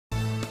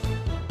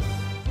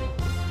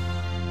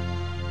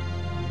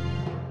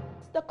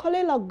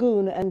Korle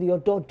Lagoon and the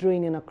Odo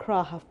Drain in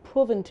Accra have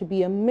proven to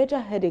be a major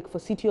headache for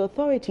city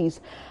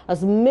authorities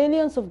as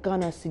millions of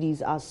Ghana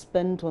cedis are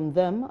spent on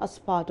them as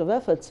part of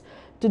efforts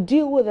to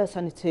deal with the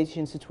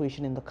sanitation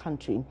situation in the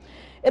country.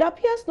 It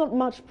appears not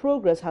much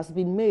progress has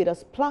been made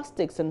as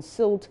plastics and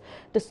silt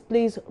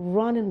displays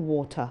running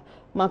water.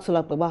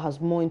 Maxwell Agbaba has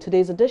more in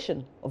today's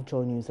edition of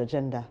JoyNews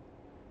Agenda.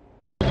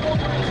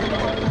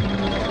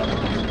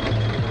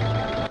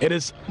 It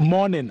is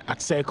morning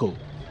at Circle.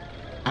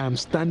 I am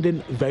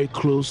standing very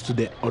close to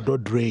the Odo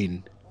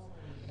Drain.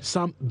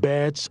 Some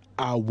birds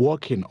are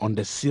walking on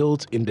the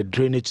silt in the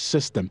drainage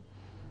system.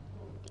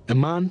 A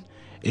man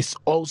is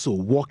also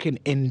walking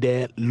in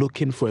there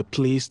looking for a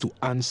place to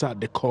answer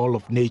the call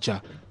of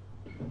nature.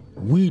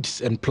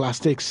 Weeds and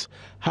plastics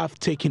have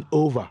taken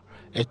over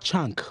a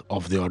chunk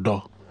of the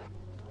Odo.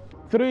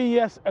 3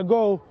 years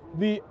ago,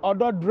 the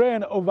Odo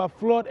Drain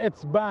overflowed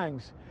its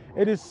banks.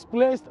 It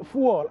displaced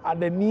fuel at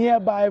the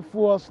nearby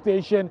fuel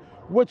station,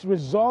 which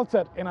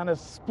resulted in an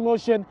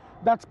explosion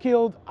that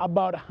killed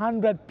about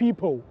 100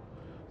 people.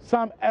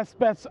 Some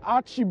experts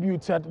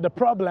attributed the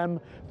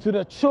problem to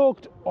the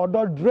choked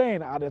Odo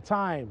Drain at the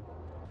time.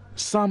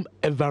 Some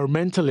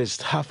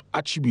environmentalists have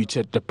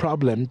attributed the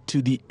problem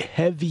to the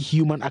heavy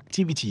human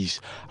activities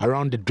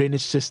around the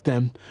drainage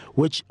system,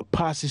 which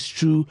passes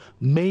through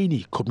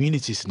many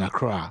communities in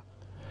Accra.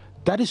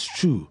 That is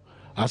true,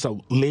 as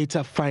I'll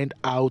later find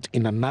out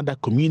in another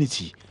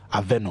community,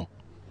 Aveno.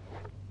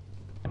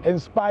 In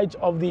spite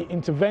of the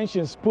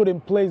interventions put in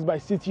place by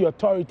city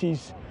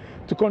authorities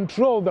to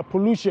control the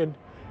pollution,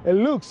 it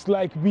looks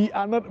like we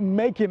are not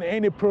making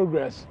any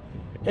progress.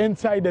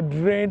 Inside the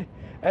drain,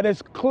 it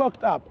is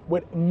clogged up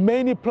with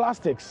many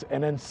plastics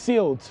and then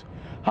silt.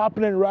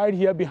 Happening right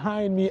here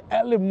behind me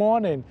early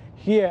morning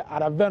here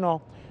at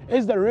Aveno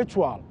is the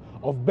ritual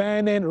of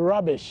burning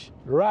rubbish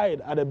right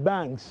at the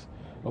banks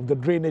of the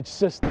drainage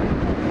system.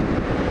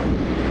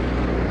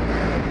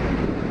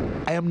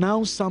 I am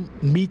now some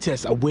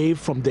meters away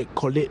from the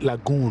Korle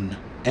Lagoon,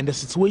 and the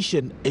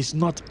situation is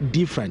not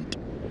different.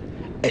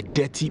 A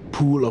dirty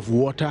pool of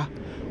water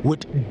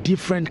with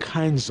different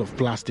kinds of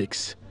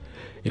plastics.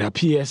 It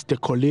appears the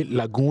Korle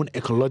Lagoon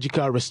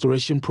Ecological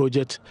Restoration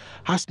Project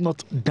has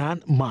not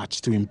done much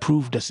to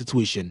improve the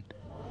situation.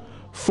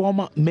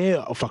 Former Mayor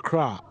of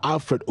Accra,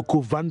 Alfred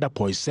Oko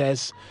Vanderpoy,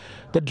 says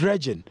the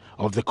dredging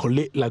of the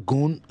Korle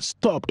Lagoon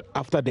stopped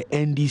after the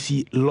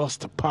NDC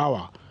lost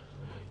power.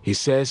 He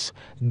says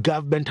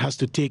government has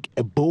to take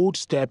a bold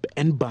step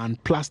and ban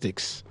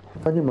plastics.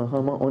 Fani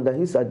Mahama, under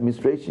his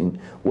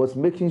administration, was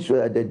making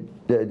sure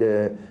that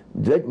the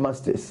dredge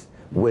masters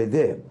were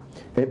there,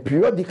 and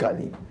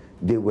periodically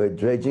they were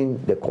dredging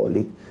the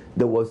Korle.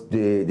 There was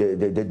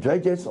the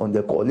dredgers on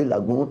the Korle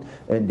Lagoon,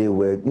 and they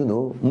were,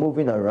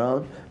 moving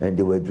around and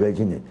they were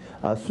dredging it.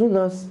 As soon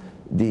as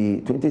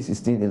the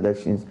 2016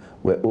 elections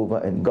were over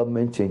and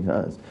government changed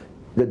hands,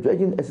 the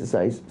dredging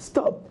exercise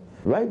stopped.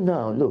 Right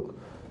now, look,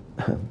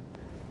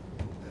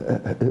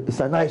 it's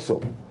an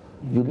eyesore.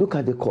 You look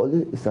at the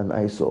Korle, it's an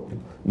eyesore.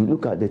 You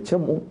look at the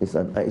Chemo, it's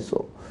an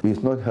eyesore.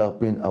 It's not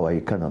helping our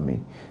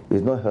economy.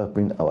 It's not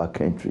helping our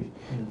country.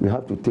 We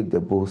have to take the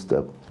bold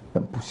step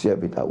and push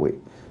it away.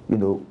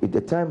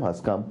 The time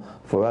has come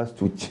for us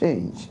to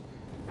change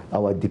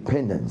our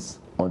dependence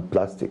on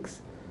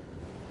plastics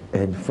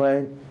and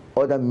find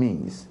other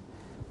means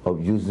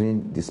of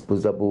using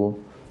disposable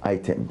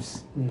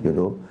items,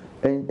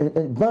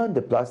 and ban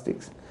the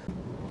plastics.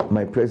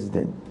 My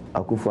president,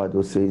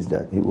 Akufo-Addo, says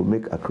that he will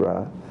make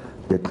Accra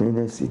the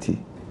cleanest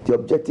city. The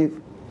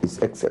objective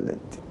is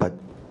excellent, but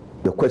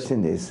the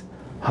question is,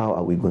 how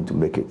are we going to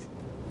make it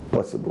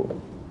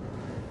possible?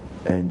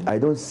 And I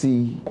don't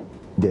see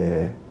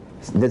the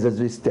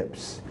necessary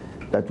steps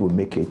that will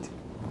make it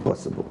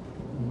possible.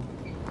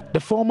 The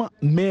former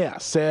mayor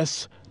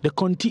says the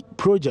Conti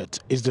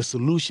project is the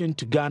solution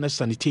to Ghana's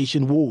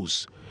sanitation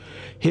woes.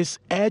 He's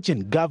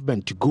urging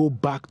government to go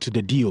back to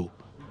the deal.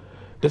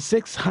 The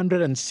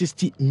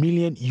 $660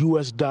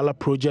 million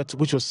project,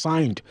 which was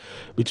signed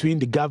between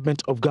the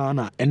government of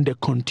Ghana and the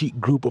Conti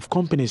group of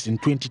companies in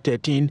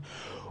 2013,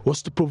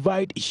 was to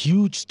provide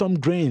huge storm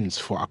drains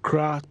for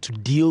Accra to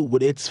deal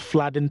with its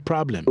flooding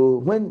problem. So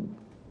when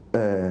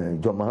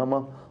John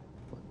Mahama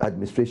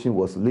administration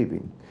was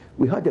leaving,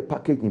 we had a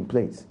package in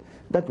place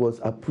that was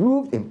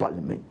approved in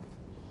Parliament.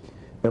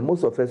 And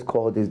most of us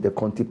call this the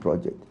Conti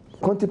project.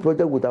 Conti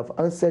project would have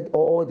answered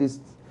all these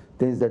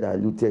things that I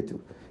alluded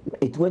to.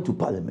 It went to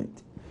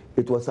Parliament.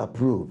 It was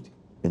approved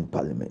in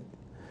Parliament.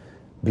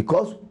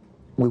 Because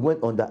we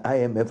went on the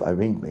IMF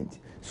arrangement,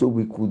 so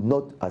we could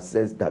not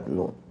access that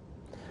loan.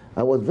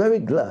 I was very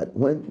glad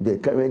when the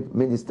current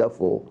Minister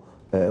for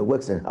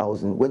Works and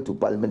Housing went to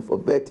Parliament for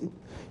vetting.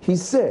 He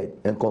said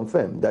and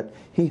confirmed that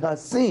he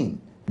has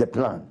seen the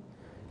plan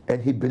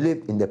and he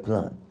believed in the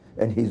plan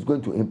and he's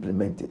going to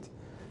implement it.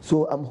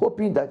 So I'm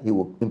hoping that he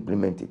will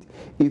implement it.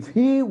 If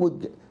he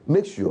would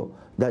make sure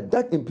that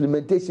that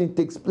implementation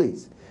takes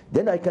place,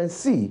 then I can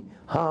see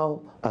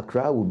how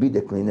Accra will be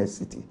the cleanest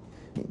city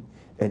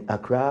and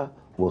Accra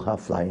will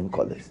have flying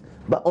colors.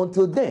 But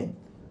until then,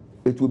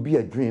 it will be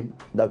a dream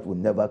that will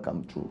never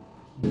come true.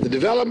 The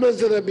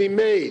developments that have been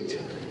made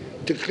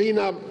to clean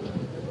up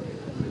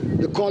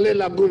the Korle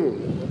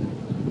Lagoon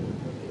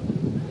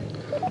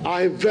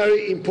are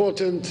very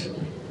important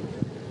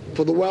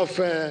for the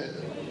welfare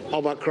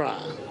of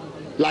Accra.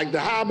 Like the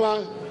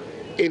harbor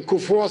in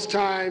Kufuor's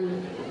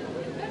time,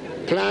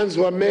 plans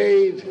were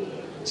made,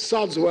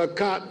 sods were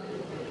cut,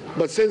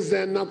 but since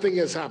then nothing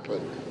has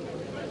happened.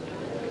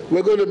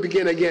 We're going to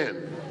begin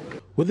again.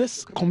 With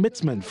this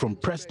commitment from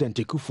President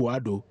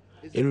Akufo-Addo,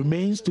 it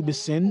remains to be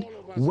seen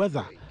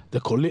whether the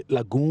Korle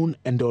Lagoon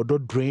and the Odo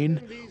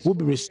Drain will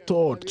be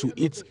restored to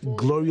its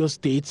glorious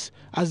states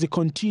as they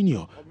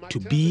continue to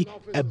be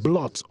a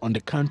blot on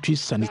the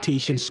country's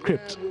sanitation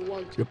script.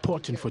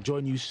 Reporting for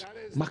JoyNews,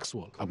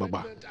 Maxwell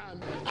Agbagba.